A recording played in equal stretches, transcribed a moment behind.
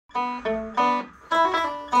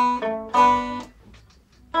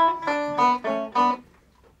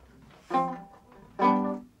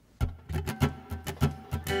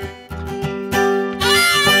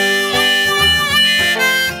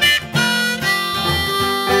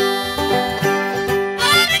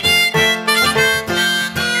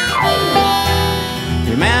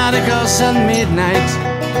At midnight,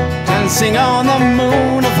 dancing on the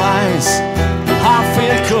moon of ice, heart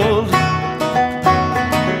feel cold.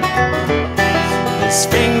 His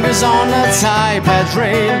fingers on a tie-pad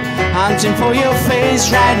rail, hunting for your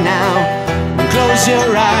face right now. Close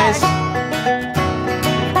your eyes.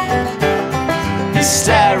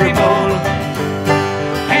 Hysterical,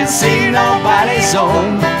 can't see nobody's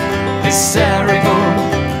home.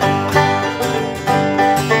 Hysterical.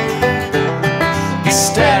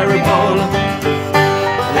 Hysterical,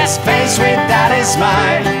 his face without his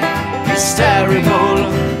smile. Hysterical.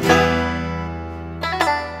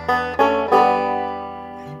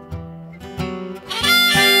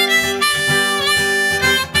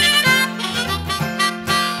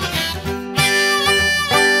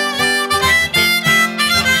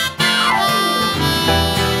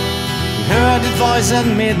 You heard the voice at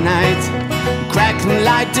midnight, crackling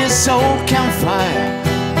like this old campfire.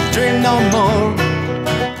 Dream no more.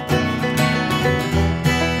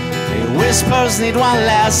 Whispers need one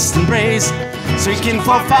last embrace, seeking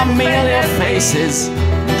for familiar faces.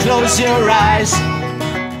 Close your eyes.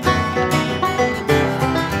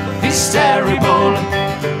 Hysterical,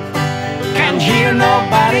 can't hear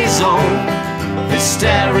nobody's own.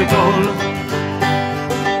 Hysterical.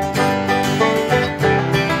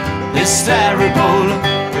 Hysterical,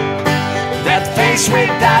 that face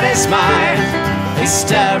without a smile.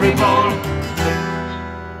 Hysterical.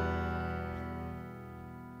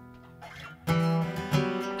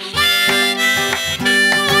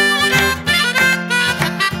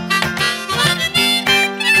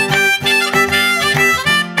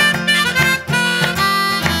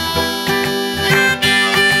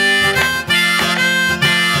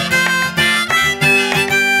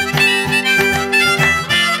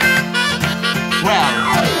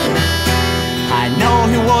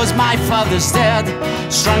 My father's dead,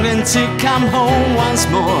 struggling to come home once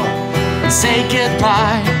more and say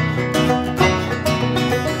goodbye.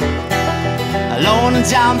 Alone and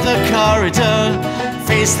down the corridor,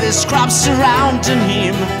 faceless crowds surrounding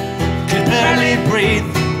him, could barely breathe.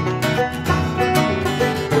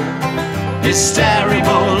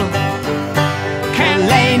 Hysterical, can't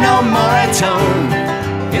lay no more at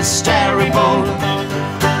home. Hysterical.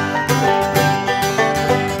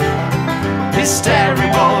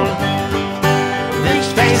 Hysterical,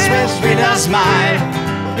 this face with a smile.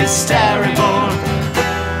 Hysterical.